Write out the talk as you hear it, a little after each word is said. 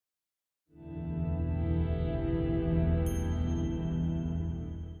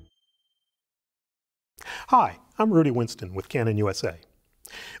Hi, I'm Rudy Winston with Canon U.S.A.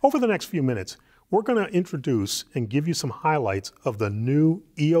 Over the next few minutes, we're going to introduce and give you some highlights of the new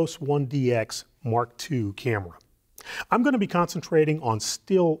EOS-1D X Mark II camera. I'm going to be concentrating on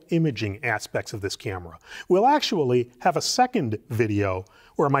still imaging aspects of this camera. We'll actually have a second video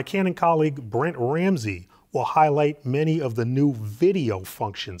where my Canon colleague Brent Ramsey will highlight many of the new video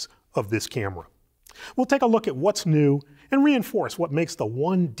functions of this camera. We'll take a look at what's new and reinforce what makes the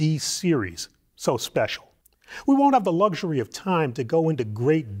 1D series so special. We won't have the luxury of time to go into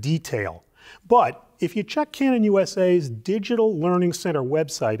great detail, but if you check Canon U.S.A.'s Digital Learning Center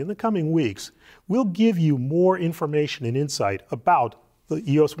website in the coming weeks, we'll give you more information and insight about the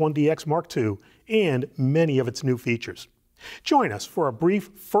EOS-1D X Mark II and many of its new features. Join us for a brief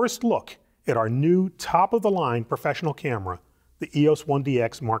first look at our new top-of-the-line professional camera, the EOS-1D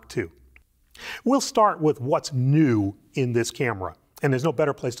X Mark II. We'll start with what's new in this camera, and there's no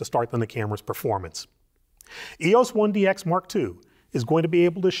better place to start than the camera's performance. EOS-1D X Mark II is going to be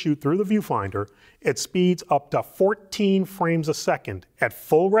able to shoot through the viewfinder at speeds up to 14 frames a second at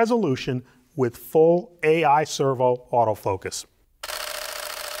full resolution with full AI servo autofocus.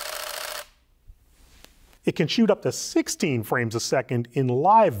 It can shoot up to 16 frames a second in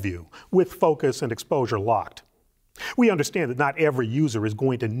live view with focus and exposure locked. We understand that not every user is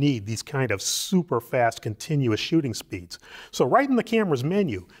going to need these kind of super fast continuous shooting speeds. So right in the camera's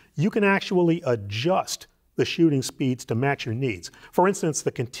menu, you can actually adjust the shooting speeds to match your needs. For instance,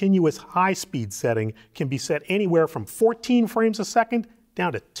 the continuous high speed setting can be set anywhere from 14 frames a second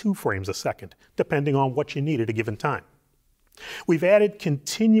down to 2 frames a second, depending on what you need at a given time. We've added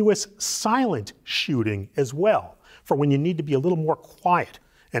continuous silent shooting as well for when you need to be a little more quiet,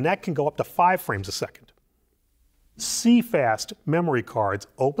 and that can go up to 5 frames a second. CFast memory cards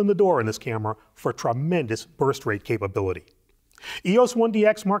open the door in this camera for tremendous burst rate capability. EOS-1D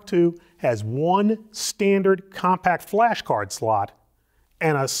X Mark II has one standard compact flash card slot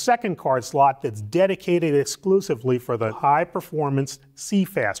and a second card slot that's dedicated exclusively for the high-performance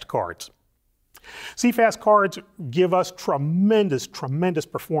CFast cards. CFast cards give us tremendous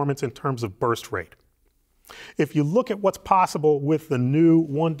performance in terms of burst rate. If you look at what's possible with the new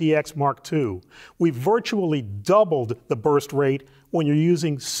 1D X Mark II, we've virtually doubled the burst rate when you're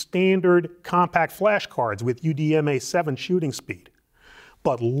using standard compact flash cards with UDMA7 shooting speed.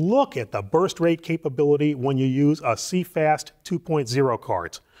 But look at the burst rate capability when you use a CFast 2.0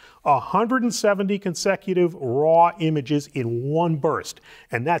 cards. 170 consecutive raw images in one burst,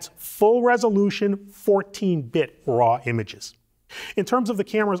 and that's full resolution 14-bit raw images. In terms of the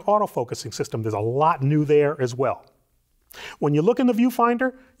camera's autofocusing system, there's a lot new there as well. When you look in the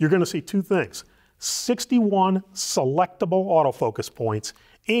viewfinder, you're going to see two things: 61 selectable autofocus points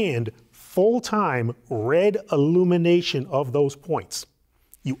and full-time red illumination of those points.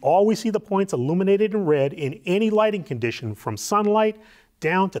 You always see the points illuminated in red in any lighting condition from sunlight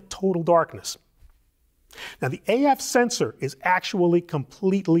down to total darkness. Now, the AF sensor is actually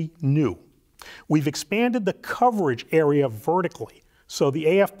completely new. We've expanded the coverage area vertically, so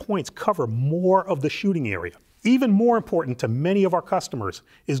the AF points cover more of the shooting area. Even more important to many of our customers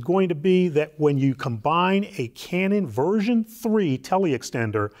is going to be that when you combine a Canon version 3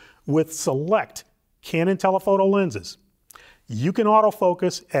 teleextender with select Canon telephoto lenses, you can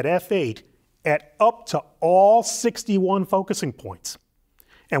autofocus at f8 at up to all 61 focusing points.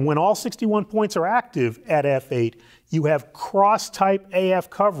 And when all 61 points are active at f8, you have cross-type AF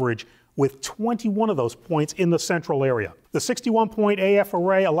coverage with 21 of those points in the central area. The 61-point AF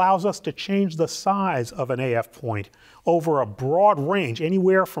array allows us to change the size of an AF point over a broad range,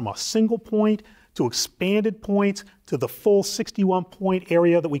 anywhere from a single point to expanded points to the full 61-point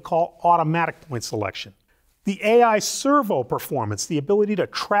area that we call automatic point selection. The AI servo performance, the ability to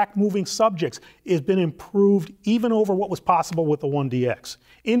track moving subjects, has been improved even over what was possible with the 1DX.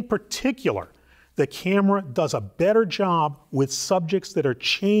 In particular, the camera does a better job with subjects that are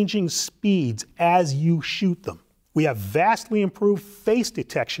changing speeds as you shoot them. We have vastly improved face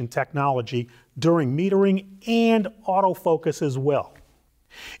detection technology during metering and autofocus as well.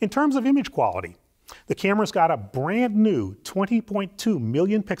 In terms of image quality, the camera's got a brand new 20.2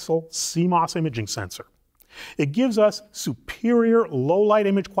 million pixel CMOS imaging sensor. It gives us superior low light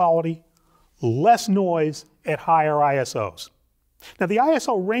image quality, less noise at higher ISOs. Now, the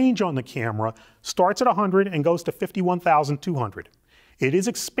ISO range on the camera starts at 100 and goes to 51,200. It is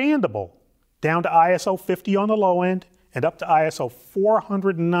expandable down to ISO 50 on the low end and up to ISO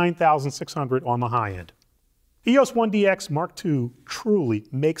 409,600 on the high end. EOS-1D X Mark II truly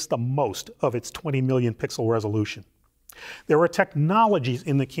makes the most of its 20 million pixel resolution. There are technologies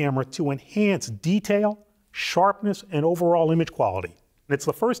in the camera to enhance detail, sharpness, and overall image quality. It's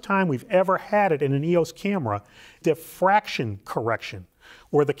the first time we've ever had it in an EOS camera, diffraction correction,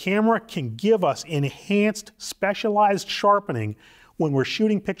 where the camera can give us enhanced specialized sharpening when we're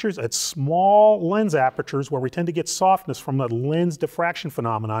shooting pictures at small lens apertures where we tend to get softness from the lens diffraction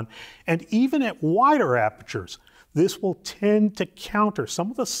phenomenon, and even at wider apertures. This will tend to counter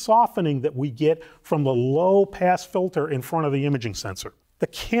some of the softening that we get from the low pass filter in front of the imaging sensor. The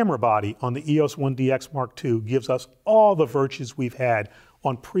camera body on the EOS-1D X Mark II gives us all the virtues we've had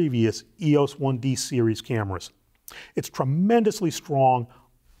on previous EOS-1D series cameras. It's tremendously strong,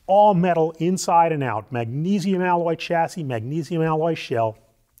 all metal inside and out, magnesium alloy chassis, magnesium alloy shell.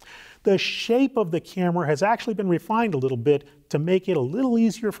 The shape of the camera has actually been refined a little bit to make it a little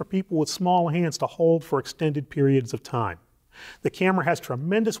easier for people with small hands to hold for extended periods of time. The camera has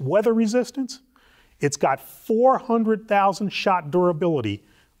tremendous weather resistance. It's got 400,000 shot durability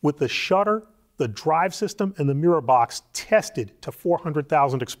with the shutter, the drive system, and the mirror box tested to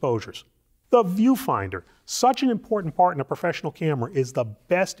 400,000 exposures. The viewfinder, such an important part in a professional camera, is the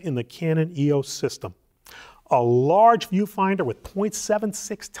best in the Canon EOS system. A large viewfinder with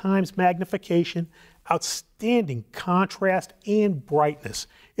 0.76 times magnification, outstanding contrast and brightness.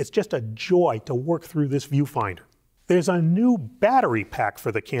 It's just a joy to work through this viewfinder. There's a new battery pack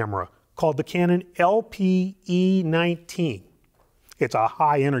for the camera called the Canon LPE19. It's a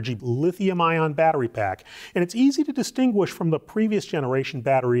high-energy lithium-ion battery pack, and it's easy to distinguish from the previous generation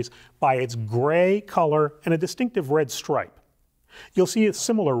batteries by its gray color and a distinctive red stripe. You'll see a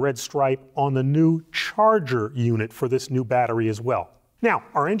similar red stripe on the new charger unit for this new battery as well. Now,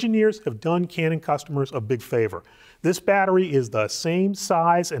 our engineers have done Canon customers a big favor. This battery is the same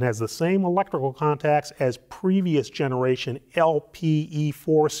size and has the same electrical contacts as previous generation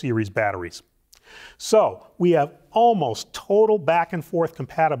LPE4 series batteries. So we have almost total back and forth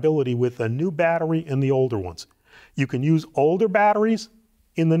compatibility with the new battery and the older ones. You can use older batteries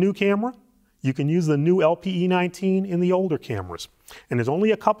in the new camera. You can use the new LPE19 in the older cameras. And there's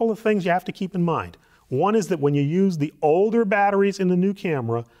only a couple of things you have to keep in mind. One is that when you use the older batteries in the new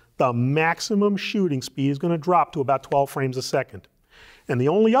camera, the maximum shooting speed is going to drop to about 12 frames a second. And the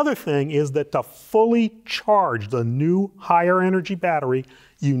only other thing is that to fully charge the new higher energy battery,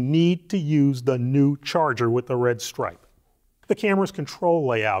 you need to use the new charger with the red stripe. The camera's control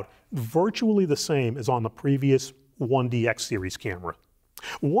layout is virtually the same as on the previous 1D X series camera.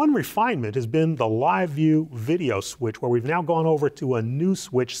 One refinement has been the live view video switch, where we've now gone over to a new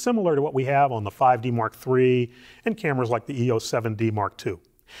switch similar to what we have on the 5D Mark III and cameras like the EOS-1D Mark II.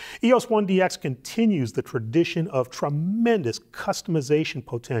 EOS-1D X continues the tradition of tremendous customization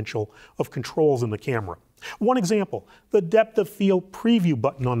potential of controls in the camera. One example, the depth of field preview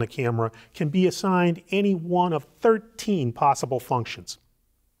button on the camera can be assigned any one of 13 possible functions.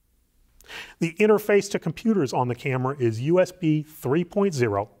 The interface to computers on the camera is USB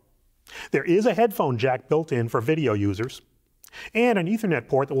 3.0. There is a headphone jack built in for video users, and an Ethernet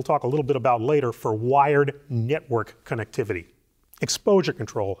port that we'll talk a little bit about later for wired network connectivity. Exposure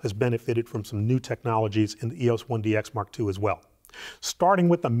control has benefited from some new technologies in the EOS-1D X Mark II as well. Starting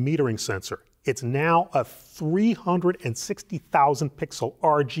with the metering sensor, it's now a 360,000 pixel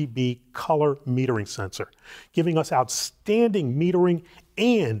RGB color metering sensor, giving us outstanding metering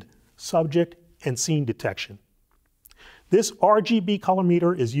and subject and scene detection. This RGB color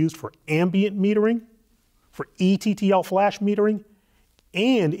meter is used for ambient metering, for ETTL flash metering,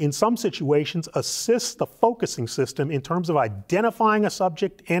 and in some situations assists the focusing system in terms of identifying a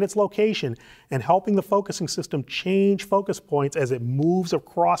subject and its location and helping the focusing system change focus points as it moves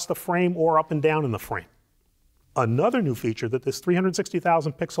across the frame or up and down in the frame. Another new feature that this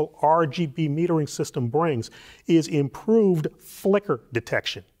 360,000 pixel RGB metering system brings is improved flicker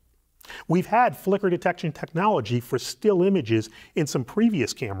detection. We've had flicker detection technology for still images in some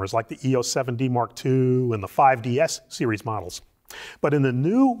previous cameras like the EOS-1D Mark II and the 5DS series models. But in the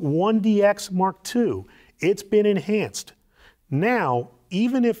new 1D X Mark II, it's been enhanced. Now,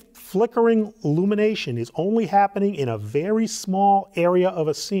 even if flickering illumination is only happening in a very small area of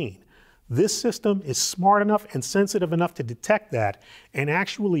a scene, this system is smart enough and sensitive enough to detect that and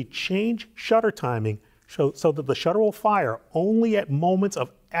actually change shutter timing so that the shutter will fire only at moments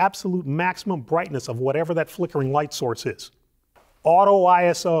of absolute maximum brightness of whatever that flickering light source is. Auto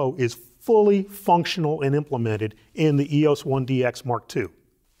ISO is fully functional and implemented in the EOS-1D X Mark II.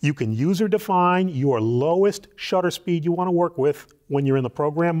 You can user define your lowest shutter speed you want to work with when you're in the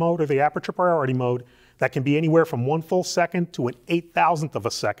program mode or the aperture priority mode. That can be anywhere from 1 full second to an 8,000th of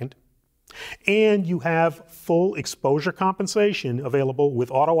a second. And you have full exposure compensation available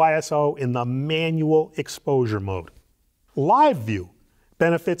with Auto ISO in the manual exposure mode. Live view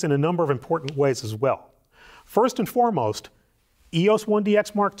benefits in a number of important ways as well. First and foremost, EOS-1D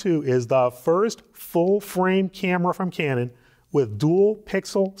X Mark II is the first full-frame camera from Canon with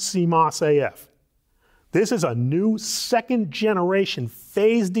dual-pixel CMOS AF. This is a new second-generation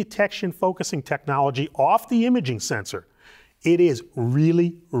phase detection focusing technology off the imaging sensor. It is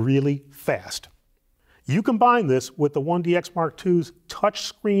really, really fast. You combine this with the 1D X Mark II's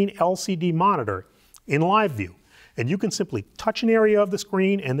touchscreen LCD monitor in live view, and you can simply touch an area of the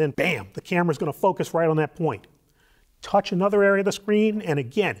screen and then bam, the camera's going to focus right on that point. Touch another area of the screen and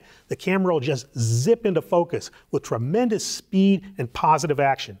again, the camera will just zip into focus with tremendous speed and positive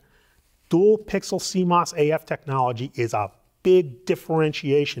action. Dual pixel CMOS AF technology is a big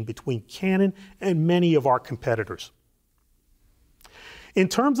differentiation between Canon and many of our competitors. In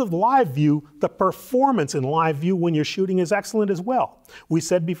terms of live view, the performance in live view when you're shooting is excellent as well. We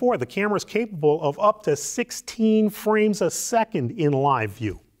said before, the camera is capable of up to 16 frames a second in live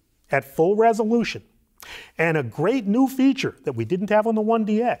view at full resolution. And a great new feature that we didn't have on the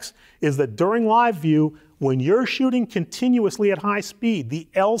 1DX is that during live view, when you're shooting continuously at high speed, the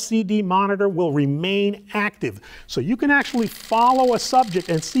LCD monitor will remain active. So you can actually follow a subject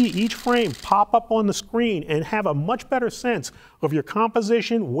and see each frame pop up on the screen and have a much better sense of your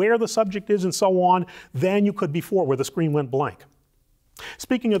composition, where the subject is, and so on, than you could before where the screen went blank.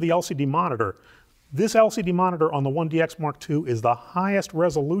 Speaking of the LCD monitor, this LCD monitor on the 1D X Mark II is the highest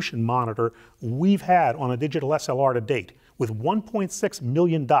resolution monitor we've had on a digital SLR to date, with 1.6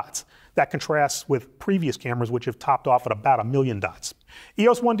 million dots. That contrasts with previous cameras which have topped off at about 1 million dots.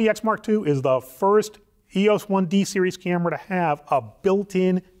 EOS-1D X Mark II is the first EOS-1D series camera to have a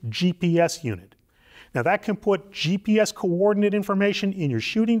built-in GPS unit. Now that can put GPS coordinate information in your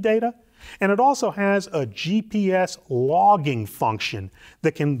shooting data, and it also has a GPS logging function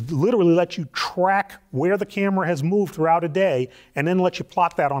that can literally let you track where the camera has moved throughout a day and then let you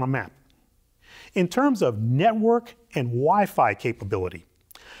plot that on a map. In terms of network and Wi-Fi capability,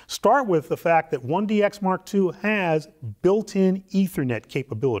 start with the fact that 1D X Mark II has built-in Ethernet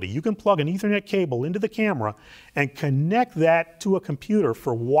capability. You can plug an Ethernet cable into the camera and connect that to a computer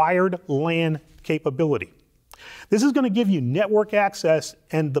for wired LAN capability. This is going to give you network access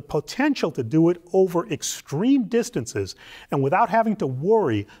and the potential to do it over extreme distances and without having to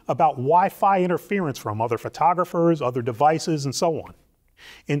worry about Wi-Fi interference from other photographers, other devices, and so on.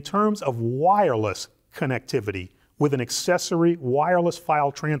 In terms of wireless connectivity with an accessory wireless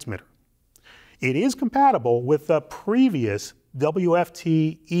file transmitter, it is compatible with the previous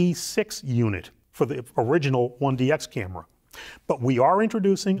WFT E6 unit for the original 1DX camera. But we are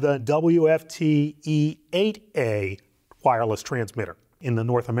introducing the WFT E8A wireless transmitter in the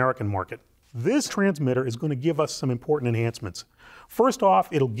North American market. This transmitter is going to give us some important enhancements. First off,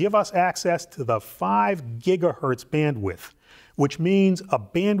 it'll give us access to the 5 gigahertz bandwidth, which means a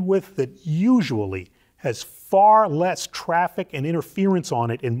bandwidth that usually has far less traffic and interference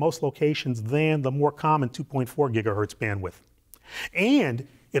on it in most locations than the more common 2.4 gigahertz bandwidth. And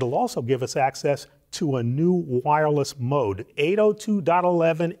it'll also give us access to a new wireless mode,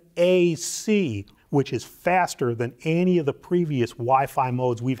 802.11ac, which is faster than any of the previous Wi-Fi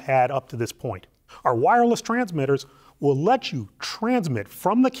modes we've had up to this point. Our wireless transmitters will let you transmit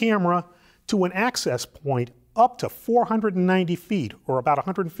from the camera to an access point up to 490 feet, or about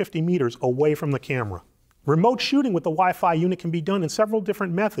 150 meters away from the camera. Remote shooting with the Wi-Fi unit can be done in several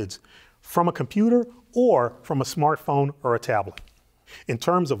different methods, from a computer or from a smartphone or a tablet. In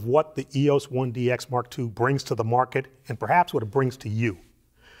terms of what the EOS-1D X Mark II brings to the market, and perhaps what it brings to you,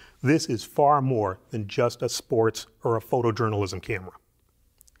 this is far more than just a sports or a photojournalism camera.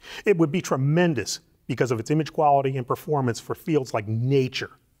 It would be tremendous because of its image quality and performance for fields like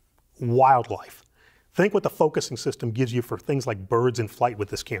nature, wildlife. Think what the focusing system gives you for things like birds in flight with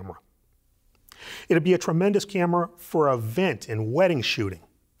this camera. It'd be a tremendous camera for event and wedding shooting.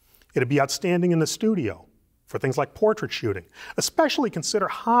 It'd be outstanding in the studio for things like portrait shooting. Especially consider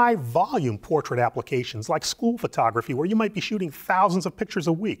high volume portrait applications like school photography, where you might be shooting thousands of pictures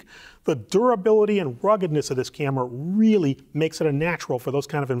a week. The durability and ruggedness of this camera really makes it a natural for those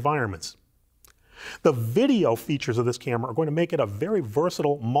kind of environments. The video features of this camera are going to make it a very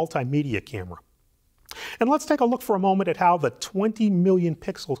versatile multimedia camera. And let's take a look for a moment at how the 20 million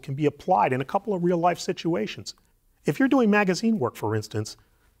pixels can be applied in a couple of real-life situations. If you're doing magazine work, for instance,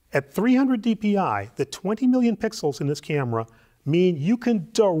 at 300 dpi, the 20 million pixels in this camera mean you can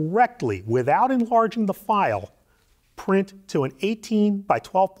directly, without enlarging the file, print to an 18 by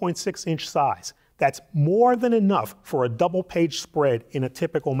 12.6 inch size. That's more than enough for a double-page spread in a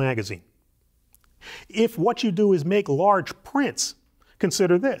typical magazine. If what you do is make large prints,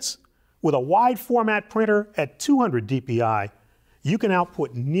 consider this. With a wide format printer at 200 dpi, You can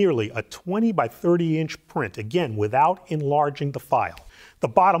output nearly a 20 by 30 inch print, again, without enlarging the file. The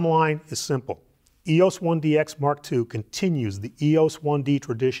bottom line is simple. EOS-1D X Mark II continues the EOS-1D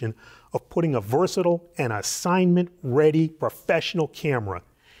tradition of putting a versatile and assignment-ready professional camera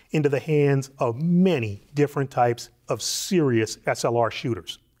into the hands of many different types of serious SLR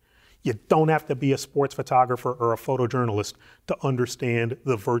shooters. You don't have to be a sports photographer or a photojournalist to understand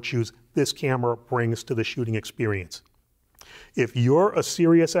the virtues this camera brings to the shooting experience. If you're a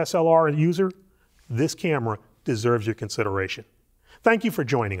serious SLR user, this camera deserves your consideration. Thank you for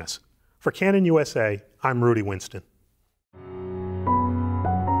joining us. For Canon U.S.A., I'm Rudy Winston.